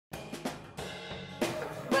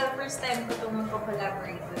first time ko itong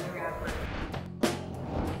magko-collaborate with a rapper.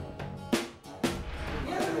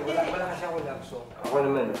 Wala kasi ako love song. Ako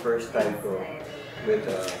naman, the first time ko with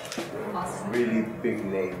a really big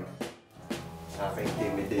name.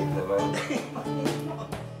 Nakaka-intimidate naman.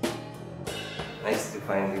 Nice to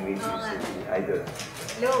finally meet you, Sitti. Idol.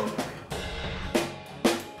 Hello!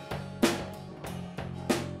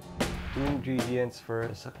 Two ingredients for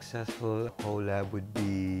a successful collab would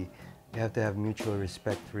be you have to have mutual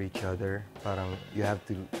respect for each other. Parang you have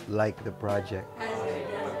to like the project.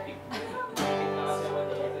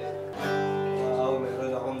 Wow,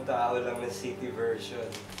 meron akong tao lang na Sitti version.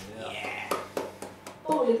 Yeah!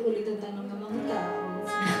 Ulit-ulit ang tanong ng mga tao.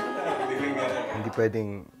 Hindi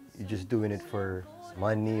pwedeng you're just doing it for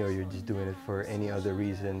money or you're just doing it for any other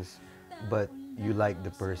reasons, but you like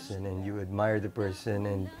the person and you admire the person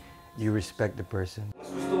and you respect the person. Mas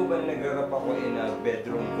gusto mo ba na nag-rap ako in a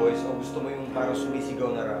bedroom voice o gusto mo yung parang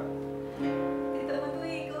sumisigaw na rap?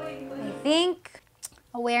 I think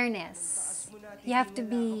awareness. You have to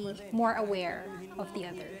be more aware of the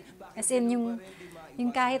other. As in yung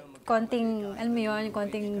kahit konting, alam mo yun, yung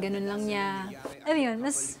konting ganun lang niya. Alam mo yun,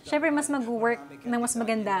 syempre mas mag-work ng mas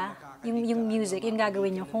maganda yung music, yung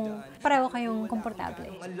gagawin nyo kung pareho kayong komportable.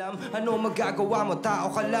 Alam, ano magagawa mo, tao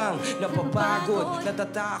ka lang, napapagod,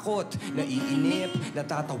 natatakot, naiinip,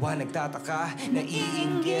 natatawa, nagtataka,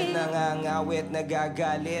 naiinggit, nangangawit,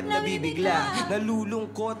 nagagalit, nabibigla,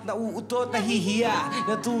 nalulungkot, nauutot, nahihiya,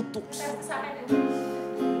 natutukso.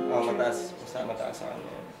 Mataas sa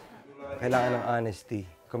kanya. Kailangan ng honesty,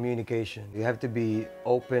 communication. You have to be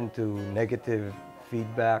open to negative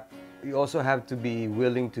feedback. You also have to be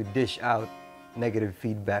willing to dish out negative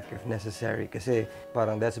feedback if necessary. Kasi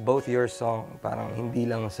parang that's both your song, parang hindi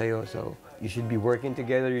lang sa'yo. So you should be working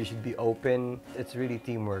together, you should be open. It's really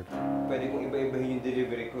teamwork. Pwede kong iba-ibahin yung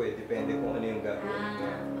delivery ko eh. Depende kung ano yung gagawin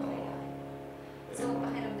ko. So,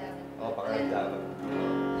 pakiramdaman? Oo, pakiramdaman.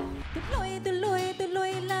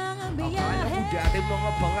 Tuloy lang ang biyahe. Dati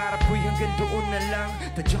mga pangarap ko hanggang doon na lang.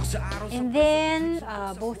 Tadyak sa araw. And then,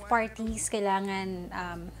 both parties kailangan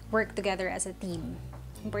work together as a team.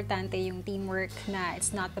 Importante yung teamwork na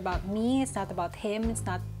it's not about me, it's not about him,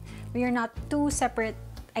 we are not two separate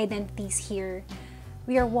identities here.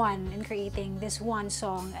 We are one in creating this one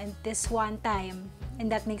song and this one time,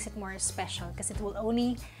 and that makes it more special because it will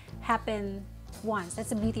only happen once.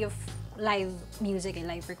 That's the beauty of live music and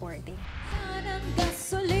live recording. Ng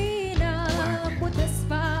gasolina, putas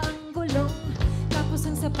pa ang gulong, tapos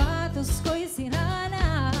ang sapatos ko'y